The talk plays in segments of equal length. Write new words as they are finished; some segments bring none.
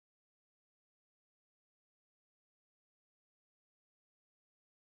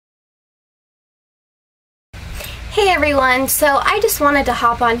Hey everyone, so I just wanted to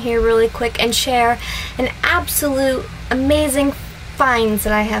hop on here really quick and share an absolute amazing finds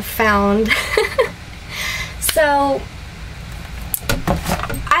that I have found. So,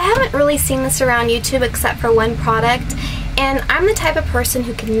 I haven't really seen this around YouTube except for one product, and I'm the type of person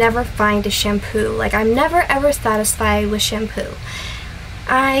who can never find a shampoo. Like, I'm never ever satisfied with shampoo.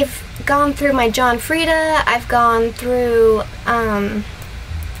 I've gone through my John Frieda, I've gone through,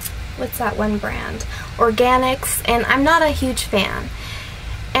 what's that one brand? Organics, and I'm not a huge fan.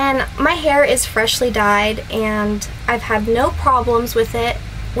 And my hair is freshly dyed, and I've had no problems with it,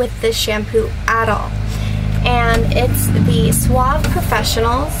 with this shampoo at all. And it's the Suave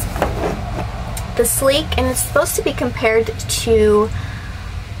Professionals, the Sleek, and it's supposed to be compared to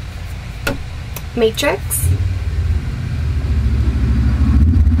Matrix.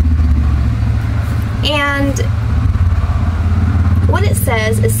 And what it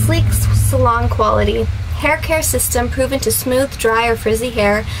says is sleek salon quality hair care system proven to smooth, dry, or frizzy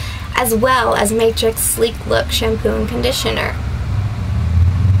hair, as well as Matrix sleek look shampoo and conditioner.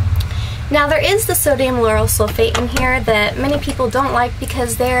 Now there is the sodium lauryl sulfate in here that many people don't like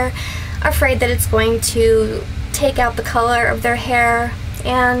because they're afraid that it's going to take out the color of their hair,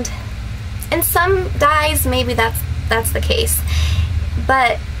 and in some dyes maybe that's the case.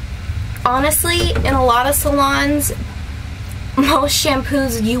 But honestly, in a lot of salons, most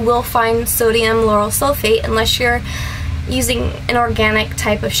shampoos you will find sodium lauryl sulfate unless you're using an organic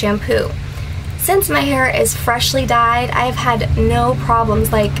type of shampoo. Since my hair is freshly dyed, I've had no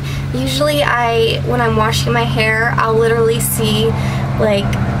problems. Like, usually when I'm washing my hair, I'll literally see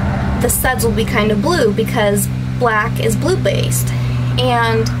like the suds will be kind of blue because black is blue based.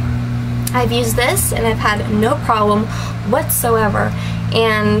 And I've used this and I've had no problem whatsoever.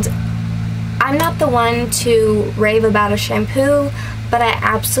 And I'm not the one to rave about a shampoo, but I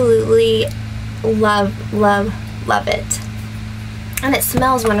absolutely love it. And it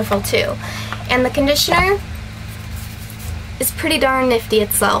smells wonderful too. And the conditioner is pretty darn nifty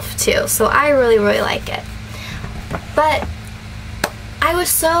itself too, so I really like it. But I was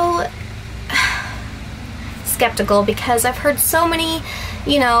so skeptical because I've heard so many,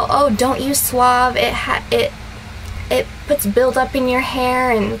 you know, oh, don't use Suave, it puts buildup in your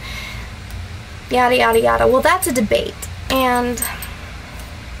hair and yada yada yada. Well, that's a debate, and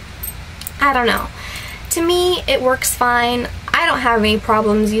I don't know. To me, it works fine. I don't have any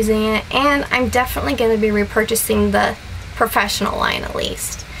problems using it, and I'm definitely going to be repurchasing the professional line at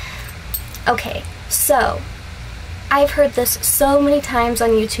least. Okay, so I've heard this so many times on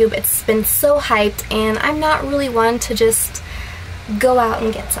YouTube. It's been so hyped, and I'm not really one to just go out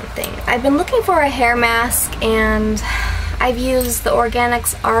and get something. I've been looking for a hair mask, and I've used the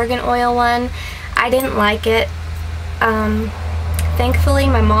Organics Argan Oil one. I didn't like it. Thankfully,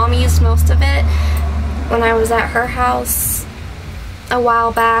 my mom used most of it when I was at her house a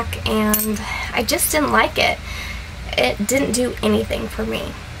while back, and I just didn't like it. It didn't do anything for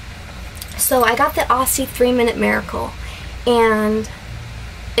me. So I got the Aussie 3-Minute Miracle, and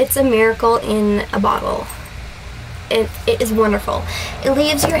it's a miracle in a bottle. It is wonderful. It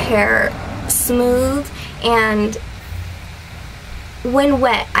leaves your hair smooth, and when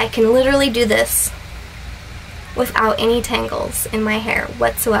wet, I can literally do this without any tangles in my hair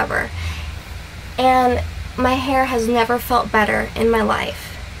whatsoever. And my hair has never felt better in my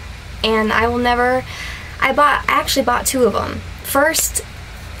life. And I will never, I actually bought 2 of them. First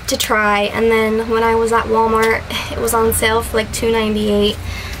to try, and then when I was at Walmart, it was on sale for like $2.98.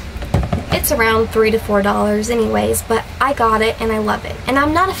 It's around $3 to $4 anyways, but I got it and I love it. And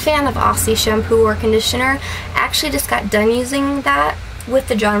I'm not a fan of Aussie shampoo or conditioner. I actually just got done using that with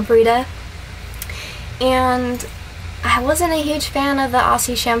the John Frieda, and I wasn't a huge fan of the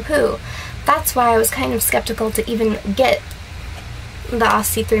Aussie shampoo. That's why I was kind of skeptical to even get the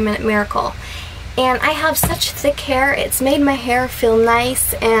Aussie 3-Minute Miracle. And I have such thick hair, it's made my hair feel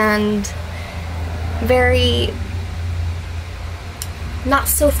nice and very not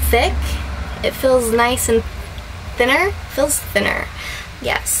so thick. It feels nice and thinner. Feels thinner.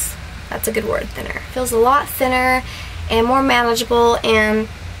 Yes, that's a good word, thinner. Feels a lot thinner and more manageable, and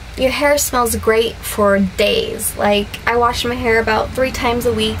your hair smells great for days. Like, I wash my hair about 3 times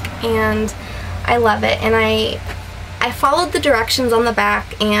a week, and I love it. And I followed the directions on the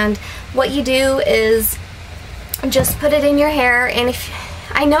back, and what you do is just put it in your hair. And if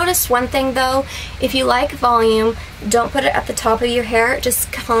I noticed one thing though, if you like volume, don't put it at the top of your hair,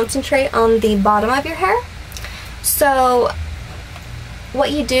 just concentrate on the bottom of your hair. So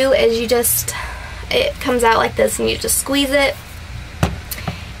what you do is it comes out like this, and you just squeeze it,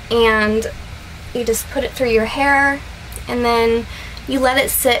 and you just put it through your hair, and then you let it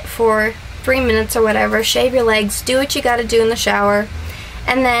sit for 3 minutes or whatever, shave your legs, do what you gotta do in the shower,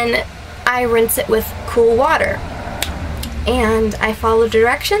 and then I rinse it with cool water. And I follow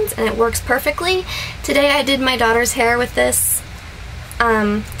directions and it works perfectly. Today I did my daughter's hair with this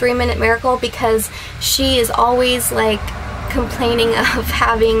 3-minute miracle because she is always like complaining of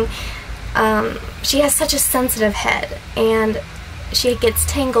having, she has such a sensitive head and she gets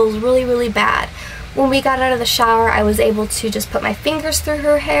tangles really, really bad. When we got out of the shower, I was able to just put my fingers through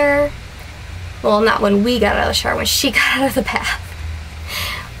her hair. Well, not when we got out of the shower, when she got out of the bath.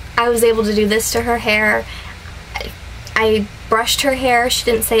 I was able to do this to her hair. I brushed her hair. She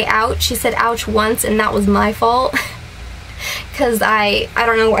didn't say ouch. She said ouch once, and that was my fault. Because I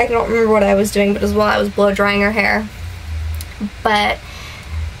don't know, I don't remember what I was doing, but it was while I was blow drying her hair. But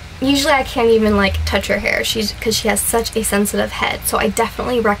usually I can't even like touch her hair because she has such a sensitive head. So I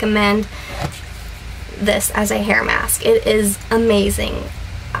definitely recommend this as a hair mask. It is amazing.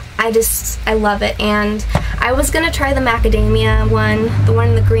 I love it. And I was gonna try the macadamia one, the one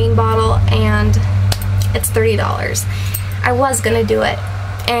in the green bottle, and it's $30. I was gonna do it,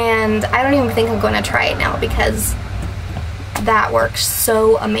 and I don't even think I'm gonna try it now because that works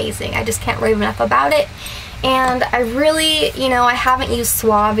so amazing. I just can't rave enough about it. And I really, you know, I haven't used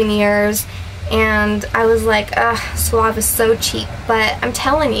Suave in years, and I was like, ugh, Suave is so cheap. But I'm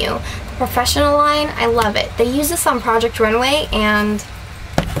telling you, the professional line, I love it. They use this on Project Runway, and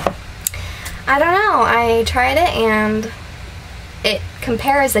I don't know, I tried it and it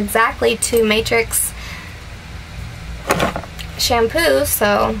compares exactly to Matrix shampoo,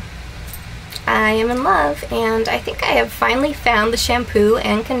 so I am in love, and I think I have finally found the shampoo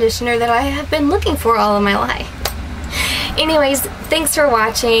and conditioner that I have been looking for all of my life. Anyways, thanks for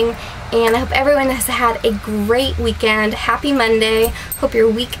watching, and I hope everyone has had a great weekend. Happy Monday. Hope your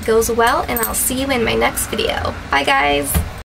week goes well, and I'll see you in my next video. Bye guys!